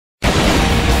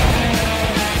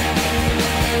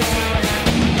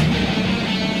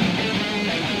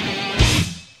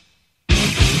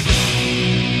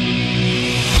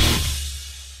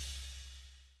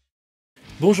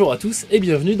Bonjour à tous et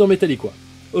bienvenue dans Metalliquoi.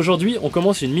 Aujourd'hui, on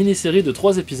commence une mini-série de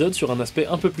 3 épisodes sur un aspect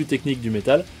un peu plus technique du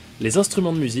métal, les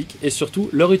instruments de musique et surtout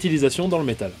leur utilisation dans le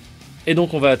métal. Et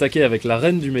donc on va attaquer avec la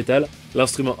reine du métal,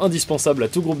 l'instrument indispensable à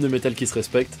tout groupe de métal qui se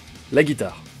respecte, la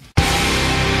guitare.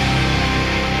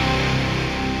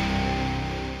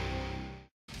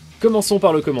 Commençons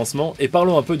par le commencement et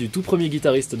parlons un peu du tout premier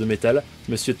guitariste de métal,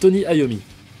 monsieur Tony Iommi.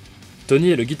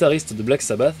 Tony est le guitariste de Black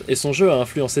Sabbath et son jeu a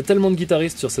influencé tellement de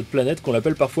guitaristes sur cette planète qu'on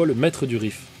l'appelle parfois le maître du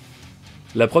riff.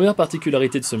 La première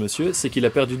particularité de ce monsieur, c'est qu'il a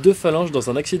perdu 2 phalanges dans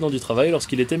un accident du travail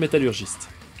lorsqu'il était métallurgiste.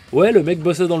 Ouais, le mec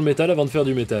bossait dans le métal avant de faire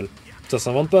du métal. Ça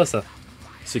s'invente pas ça.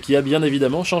 Ce qui a bien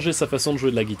évidemment changé sa façon de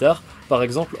jouer de la guitare, par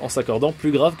exemple en s'accordant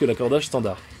plus grave que l'accordage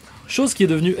standard. Chose qui est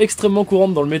devenue extrêmement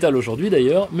courante dans le métal aujourd'hui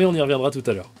d'ailleurs, mais on y reviendra tout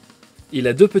à l'heure. Il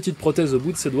a 2 petites prothèses au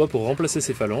bout de ses doigts pour remplacer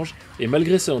ses phalanges, et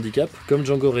malgré ce handicap, comme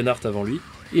Django Reinhardt avant lui,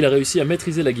 il a réussi à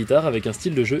maîtriser la guitare avec un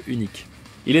style de jeu unique.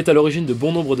 Il est à l'origine de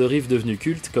bon nombre de riffs devenus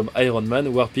cultes comme Iron Man,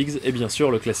 War Pigs et bien sûr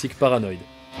le classique Paranoid.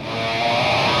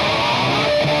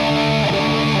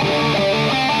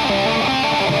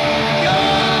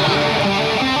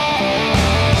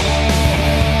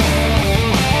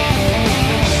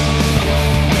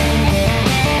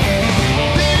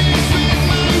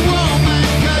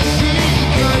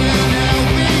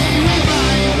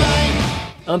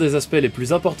 Un des aspects les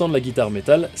plus importants de la guitare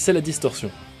métal, c'est la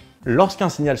distorsion. Lorsqu'un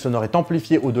signal sonore est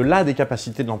amplifié au-delà des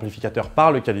capacités de l'amplificateur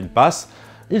par lequel il passe,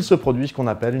 il se produit ce qu'on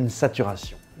appelle une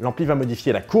saturation. L'ampli va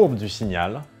modifier la courbe du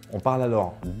signal, on parle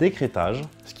alors d'écrétage,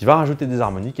 ce qui va rajouter des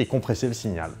harmoniques et compresser le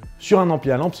signal. Sur un ampli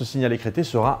à lampe, ce signal écrété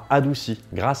sera adouci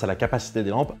grâce à la capacité des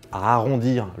lampes à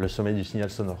arrondir le sommet du signal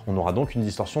sonore. On aura donc une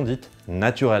distorsion dite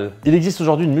naturelle. Il existe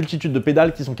aujourd'hui une multitude de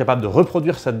pédales qui sont capables de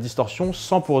reproduire cette distorsion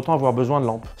sans pour autant avoir besoin de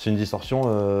lampes. C'est une distorsion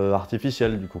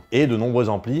artificielle du coup. Et de nombreux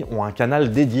amplis ont un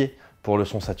canal dédié pour le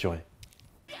son saturé.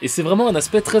 Et c'est vraiment un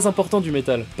aspect très important du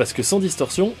métal, parce que sans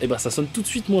distorsion, ça sonne tout de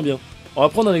suite moins bien. On va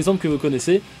prendre un exemple que vous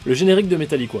connaissez, le générique de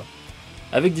Metalliquoi.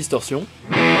 Avec distorsion,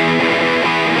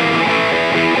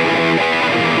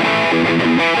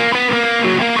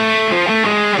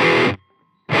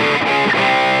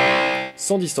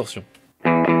 sans distorsion.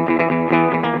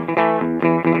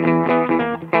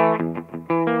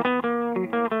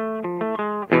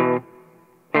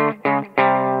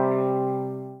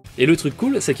 Et le truc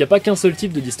cool, c'est qu'il n'y a pas qu'un seul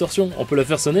type de distorsion, on peut la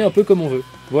faire sonner un peu comme on veut.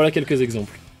 Voilà quelques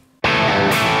exemples.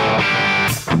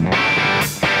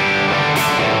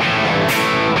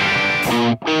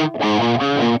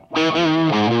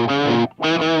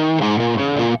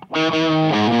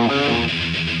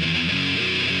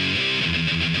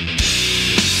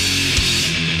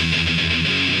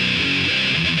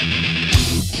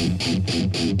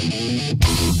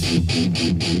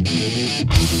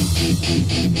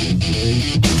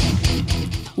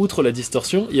 Outre la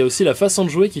distorsion, il y a aussi la façon de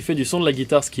jouer qui fait du son de la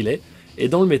guitare ce qu'il est, et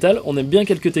dans le métal, on aime bien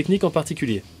quelques techniques en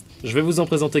particulier. Je vais vous en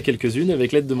présenter quelques-unes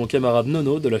avec l'aide de mon camarade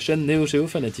Nono de la chaîne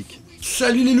NeoGeoFanatic.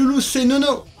 Salut les loulous, c'est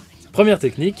Nono! Première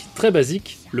technique, très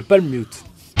basique, le palm mute.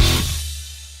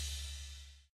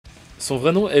 Son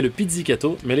vrai nom est le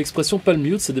pizzicato, mais l'expression palm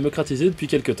mute s'est démocratisée depuis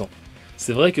quelques temps.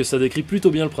 C'est vrai que ça décrit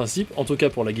plutôt bien le principe, en tout cas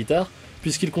pour la guitare,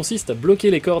 puisqu'il consiste à bloquer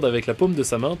les cordes avec la paume de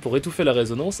sa main pour étouffer la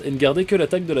résonance et ne garder que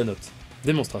l'attaque de la note.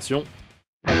 Démonstration.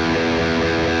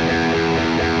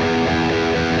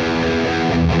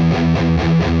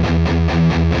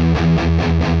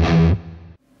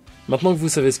 Maintenant que vous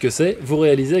savez ce que c'est, vous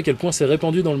réalisez à quel point c'est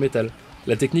répandu dans le métal.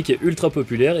 La technique est ultra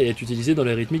populaire et est utilisée dans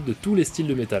les rythmiques de tous les styles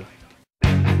de métal.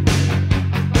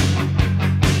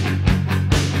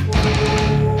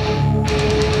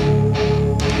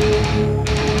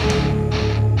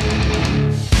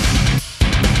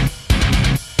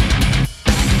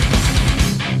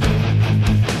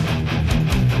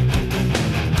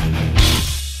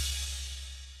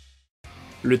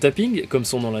 Le tapping, comme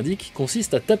son nom l'indique,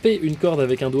 consiste à taper une corde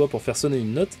avec un doigt pour faire sonner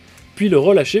une note, puis le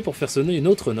relâcher pour faire sonner une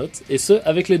autre note, et ce,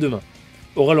 avec les 2 mains.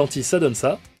 Au ralenti, ça donne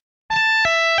ça.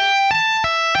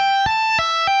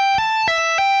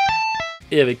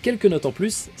 Et avec quelques notes en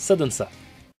plus, ça donne ça.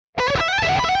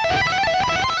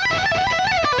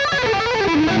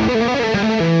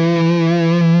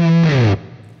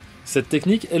 Cette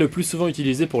technique est le plus souvent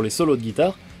utilisée pour les solos de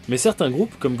guitare, mais certains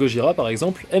groupes, comme Gojira par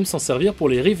exemple, aiment s'en servir pour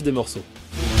les riffs des morceaux.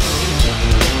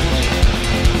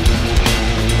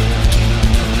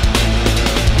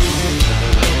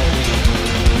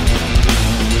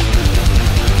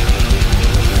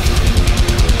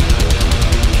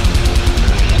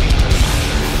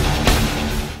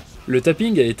 Le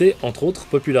tapping a été, entre autres,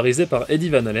 popularisé par Eddie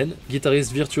Van Halen,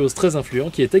 guitariste virtuose très influent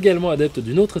qui est également adepte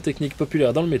d'une autre technique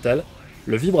populaire dans le métal,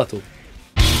 le vibrato.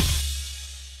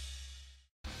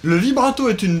 Le vibrato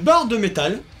est une barre de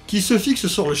métal qui se fixe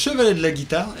sur le chevalet de la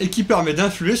guitare et qui permet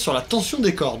d'influer sur la tension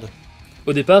des cordes.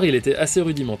 Au départ, il était assez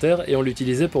rudimentaire et on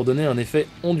l'utilisait pour donner un effet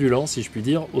ondulant, si je puis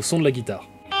dire, au son de la guitare.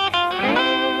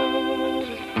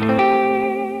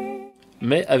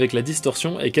 Mais avec la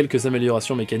distorsion et quelques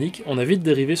améliorations mécaniques, on a vite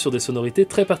dérivé sur des sonorités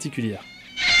très particulières.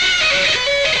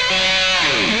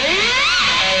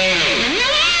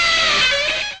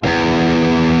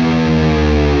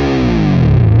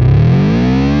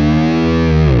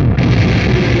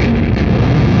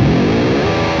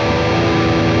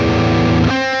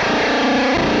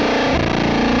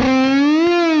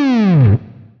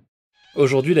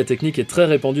 Aujourd'hui, la technique est très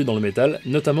répandue dans le métal,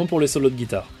 notamment pour les solos de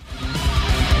guitare.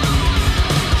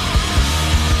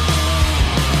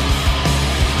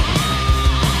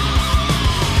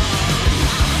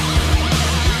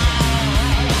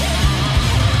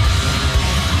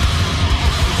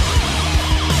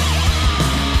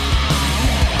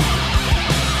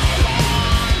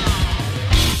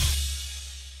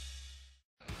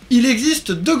 Il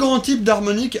existe deux grands types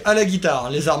d'harmoniques à la guitare,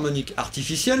 les harmoniques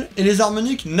artificielles et les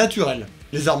harmoniques naturelles.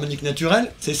 Les harmoniques naturelles,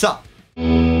 c'est ça.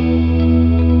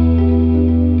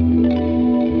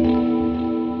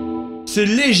 C'est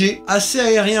léger, assez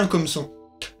aérien comme son.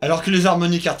 Alors que les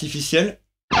harmoniques artificielles...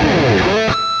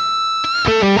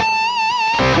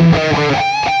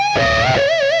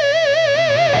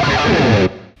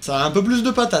 ça a un peu plus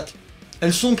de patate.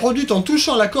 Elles sont produites en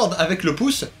touchant la corde avec le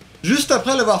pouce, juste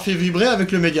après l'avoir fait vibrer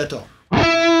avec le médiator.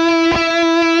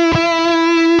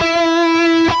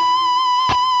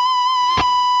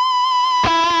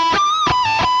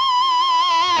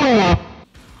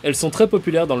 Elles sont très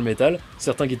populaires dans le métal,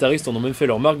 certains guitaristes en ont même fait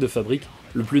leur marque de fabrique,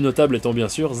 le plus notable étant bien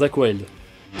sûr Zakk Wylde.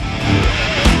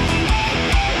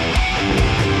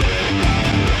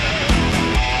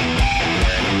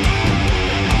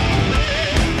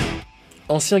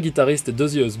 Ancien guitariste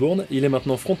d'Ozzy Osbourne, il est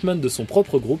maintenant frontman de son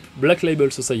propre groupe, Black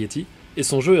Label Society, et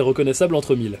son jeu est reconnaissable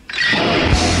entre mille.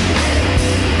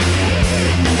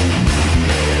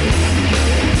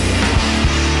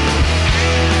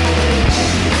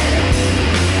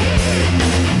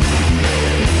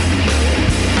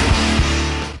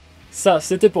 Ça,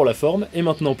 c'était pour la forme, et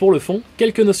maintenant pour le fond,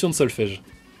 quelques notions de solfège.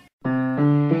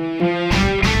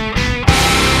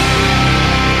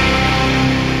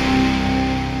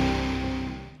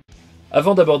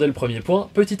 Avant d'aborder le premier point,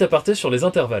 petit aparté sur les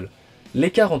intervalles.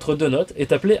 L'écart entre deux notes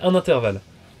est appelé un intervalle.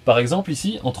 Par exemple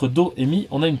ici, entre Do et Mi,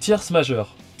 on a une tierce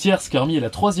majeure. Tierce car Mi est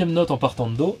la troisième note en partant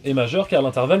de Do, et majeure car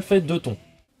l'intervalle fait deux tons.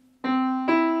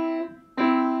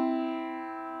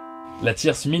 La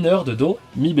tierce mineure de Do,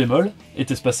 Mi bémol,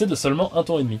 est espacée de seulement un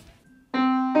ton et demi.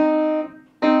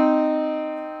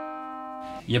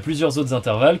 Il y a plusieurs autres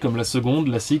intervalles comme la seconde,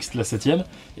 la sixte, la septième,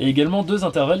 et également deux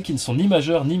intervalles qui ne sont ni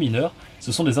majeurs ni mineurs,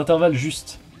 ce sont des intervalles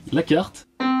justes, la quarte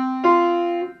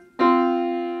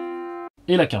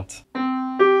et la quinte.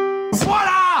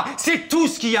 Voilà! C'est tout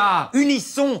ce qu'il y a!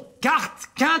 Unisson, quarte,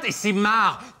 quinte et c'est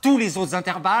marre! Tous les autres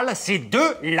intervalles, c'est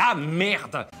de la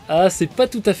merde! Ah, c'est pas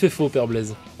tout à fait faux, Père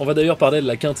Blaise. On va d'ailleurs parler de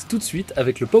la quinte tout de suite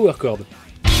avec le power chord.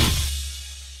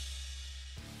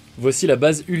 Voici la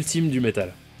base ultime du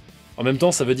métal. En même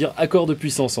temps, ça veut dire accord de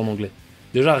puissance en anglais.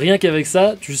 Déjà, rien qu'avec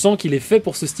ça, tu sens qu'il est fait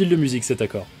pour ce style de musique, cet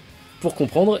accord. Pour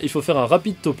comprendre, il faut faire un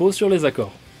rapide topo sur les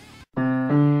accords.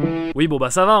 Oui, bon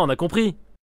bah ça va, on a compris.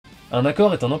 Un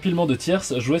accord est un empilement de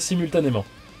tierces jouées simultanément.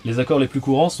 Les accords les plus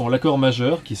courants sont l'accord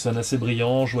majeur, qui sonne assez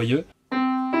brillant, joyeux.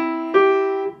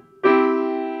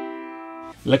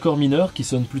 L'accord mineur, qui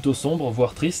sonne plutôt sombre,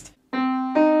 voire triste.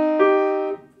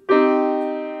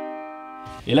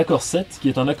 Et l'accord 7, qui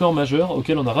est un accord majeur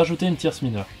auquel on a rajouté une tierce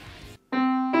mineure.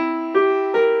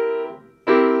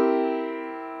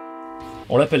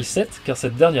 On l'appelle 7 car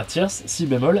cette dernière tierce, si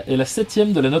bémol, est la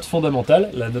septième de la note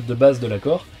fondamentale, la note de base de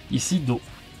l'accord, ici Do.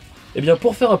 Et bien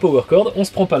pour faire un power chord, on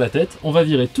se prend pas la tête, on va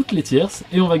virer toutes les tierces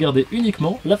et on va garder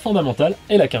uniquement la fondamentale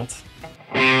et la quinte.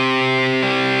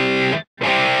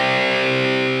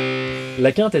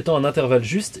 La quinte étant un intervalle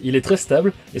juste, il est très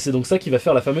stable et c'est donc ça qui va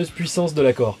faire la fameuse puissance de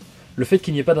l'accord. Le fait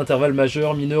qu'il n'y ait pas d'intervalle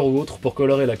majeur, mineur ou autre pour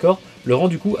colorer l'accord le rend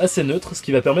du coup assez neutre, ce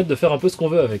qui va permettre de faire un peu ce qu'on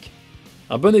veut avec.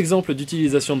 Un bon exemple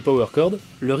d'utilisation de power chord,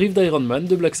 le riff d'Iron Man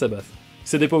de Black Sabbath.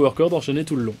 C'est des power chords enchaînés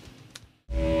tout le long.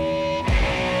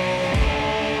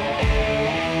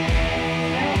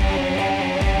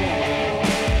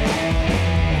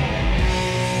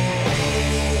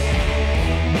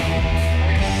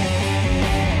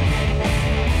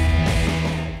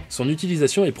 Son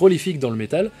utilisation est prolifique dans le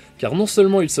métal, car non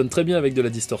seulement il sonne très bien avec de la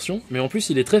distorsion, mais en plus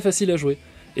il est très facile à jouer.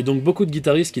 Et donc beaucoup de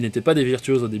guitaristes qui n'étaient pas des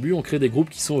virtuoses au début ont créé des groupes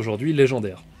qui sont aujourd'hui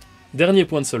légendaires. Dernier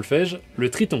point de solfège,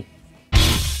 le triton.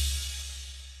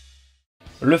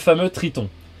 Le fameux triton.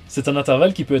 C'est un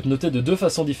intervalle qui peut être noté de deux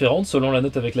façons différentes selon la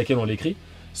note avec laquelle on l'écrit,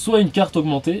 soit une quarte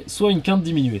augmentée, soit une quinte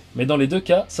diminuée. Mais dans les deux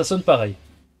cas, ça sonne pareil.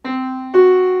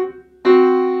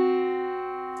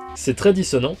 C'est très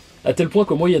dissonant, à tel point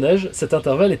qu'au Moyen-Âge, cet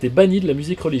intervalle était banni de la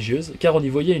musique religieuse, car on y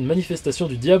voyait une manifestation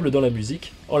du diable dans la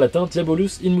musique, en latin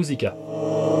Diabolus in musica.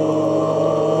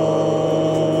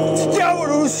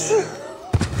 Diabolus!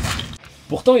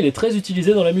 Pourtant, il est très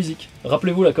utilisé dans la musique.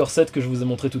 Rappelez-vous l'accord 7 que je vous ai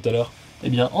montré tout à l'heure. Eh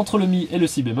bien, entre le mi et le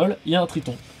si bémol, il y a un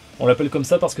triton. On l'appelle comme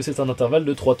ça parce que c'est un intervalle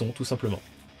de 3 tons, tout simplement.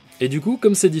 Et du coup,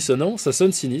 comme c'est dissonant, ça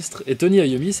sonne sinistre, et Tony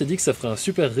Iommi s'est dit que ça ferait un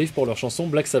super riff pour leur chanson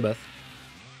Black Sabbath.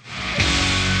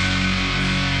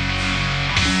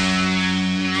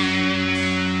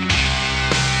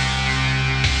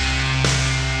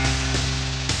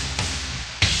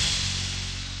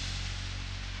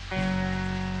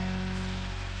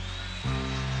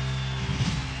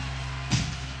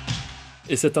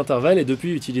 Et cet intervalle est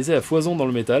depuis utilisé à foison dans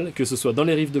le métal, que ce soit dans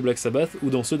les riffs de Black Sabbath ou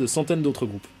dans ceux de centaines d'autres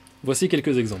groupes. Voici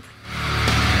quelques exemples.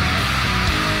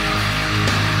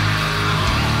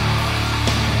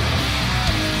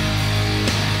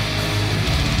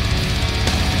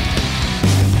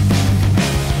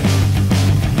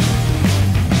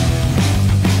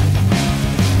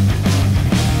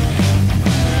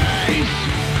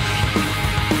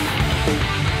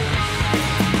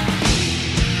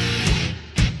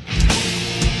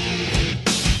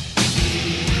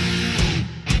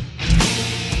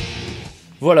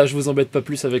 Voilà, je vous embête pas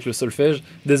plus avec le solfège,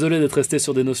 désolé d'être resté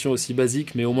sur des notions aussi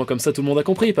basiques, mais au moins comme ça tout le monde a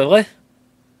compris, pas vrai?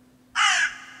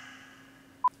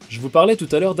 Je vous parlais tout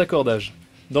à l'heure d'accordage.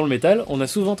 Dans le métal, on a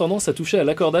souvent tendance à toucher à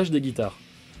l'accordage des guitares.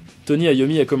 Tony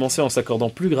Iommi a commencé en s'accordant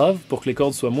plus grave pour que les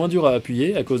cordes soient moins dures à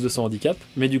appuyer à cause de son handicap,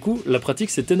 mais du coup, la pratique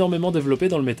s'est énormément développée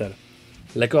dans le métal.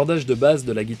 L'accordage de base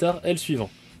de la guitare est le suivant.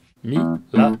 Mi,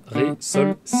 La, Ré,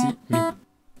 Sol, Si, Mi.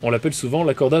 On l'appelle souvent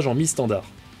l'accordage en mi standard.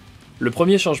 Le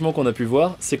premier changement qu'on a pu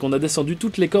voir, c'est qu'on a descendu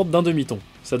toutes les cordes d'un demi-ton.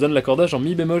 Ça donne l'accordage en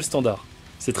mi bémol standard.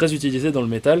 C'est très utilisé dans le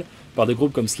métal, par des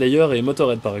groupes comme Slayer et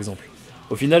Motörhead par exemple.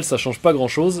 Au final, ça change pas grand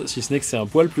chose, si ce n'est que c'est un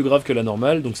poil plus grave que la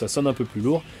normale, donc ça sonne un peu plus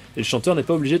lourd, et le chanteur n'est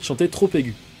pas obligé de chanter trop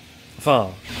aigu. Enfin...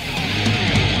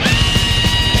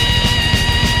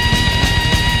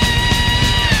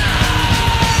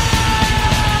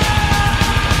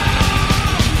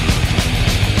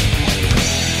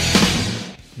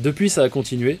 Depuis, ça a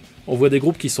continué, on voit des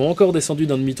groupes qui sont encore descendus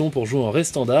d'un demi-ton pour jouer en ré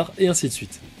standard, et ainsi de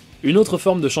suite. Une autre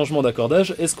forme de changement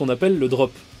d'accordage est ce qu'on appelle le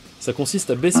drop. Ça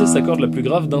consiste à baisser sa corde la plus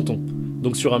grave d'un ton.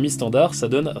 Donc sur un mi standard, ça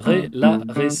donne Ré, La,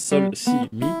 Ré, Sol, Si,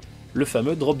 Mi, le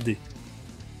fameux drop D.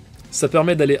 Ça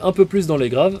permet d'aller un peu plus dans les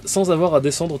graves, sans avoir à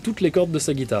descendre toutes les cordes de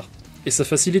sa guitare. Et ça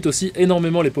facilite aussi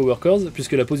énormément les power chords,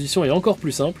 puisque la position est encore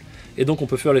plus simple, et donc on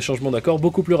peut faire les changements d'accords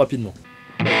beaucoup plus rapidement.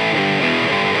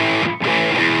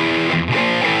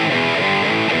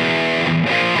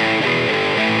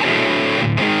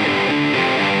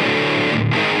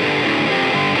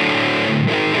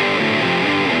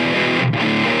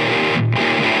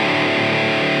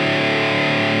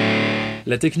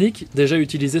 La technique, déjà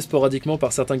utilisée sporadiquement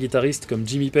par certains guitaristes comme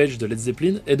Jimmy Page de Led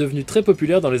Zeppelin, est devenue très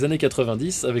populaire dans les années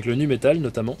 90, avec le nu metal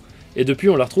notamment, et depuis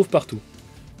on la retrouve partout.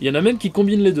 Il y en a même qui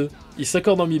combinent les deux, ils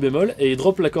s'accordent en mi bémol et ils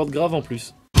droppent la corde grave en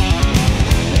plus.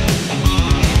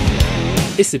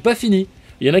 Et c'est pas fini,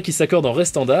 il y en a qui s'accordent en ré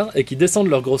standard et qui descendent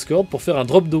leur grosse corde pour faire un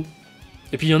drop do.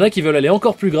 Et puis il y en a qui veulent aller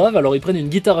encore plus grave, alors ils prennent une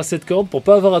guitare à 7 cordes pour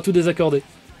pas avoir à tout désaccorder.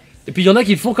 Et puis il y en a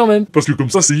qui le font quand même. Parce que comme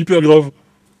ça c'est hyper grave.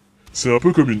 C'est un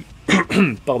peu comme une...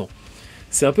 Pardon.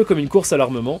 C'est un peu comme une course à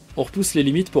l'armement, on repousse les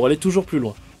limites pour aller toujours plus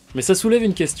loin. Mais ça soulève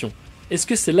une question. Est-ce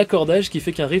que c'est l'accordage qui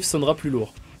fait qu'un riff sonnera plus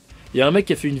lourd? Il y a un mec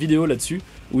qui a fait une vidéo là-dessus,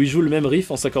 où il joue le même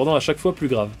riff en s'accordant à chaque fois plus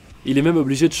grave. Il est même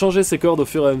obligé de changer ses cordes au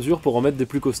fur et à mesure pour en mettre des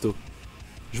plus costauds.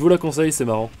 Je vous la conseille, c'est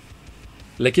marrant.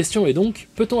 La question est donc,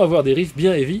 peut-on avoir des riffs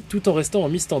bien heavy tout en restant en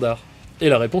mi-standard? Et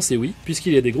la réponse est oui,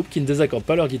 puisqu'il y a des groupes qui ne désaccordent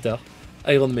pas leur guitare.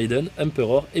 Iron Maiden,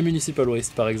 Emperor et Municipal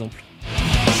Waste par exemple.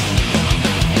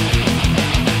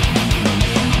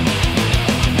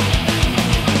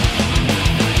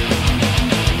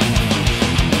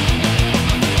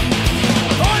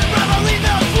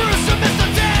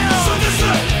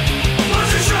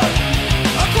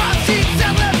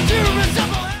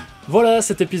 Voilà,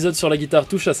 cet épisode sur la guitare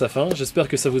touche à sa fin, j'espère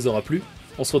que ça vous aura plu.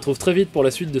 On se retrouve très vite pour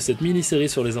la suite de cette mini-série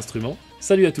sur les instruments.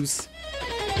 Salut à tous!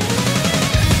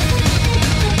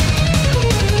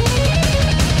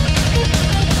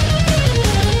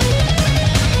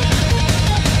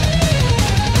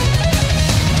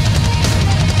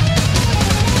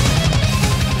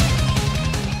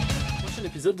 Prochain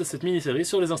épisode de cette mini-série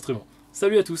sur les instruments.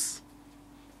 Salut à tous!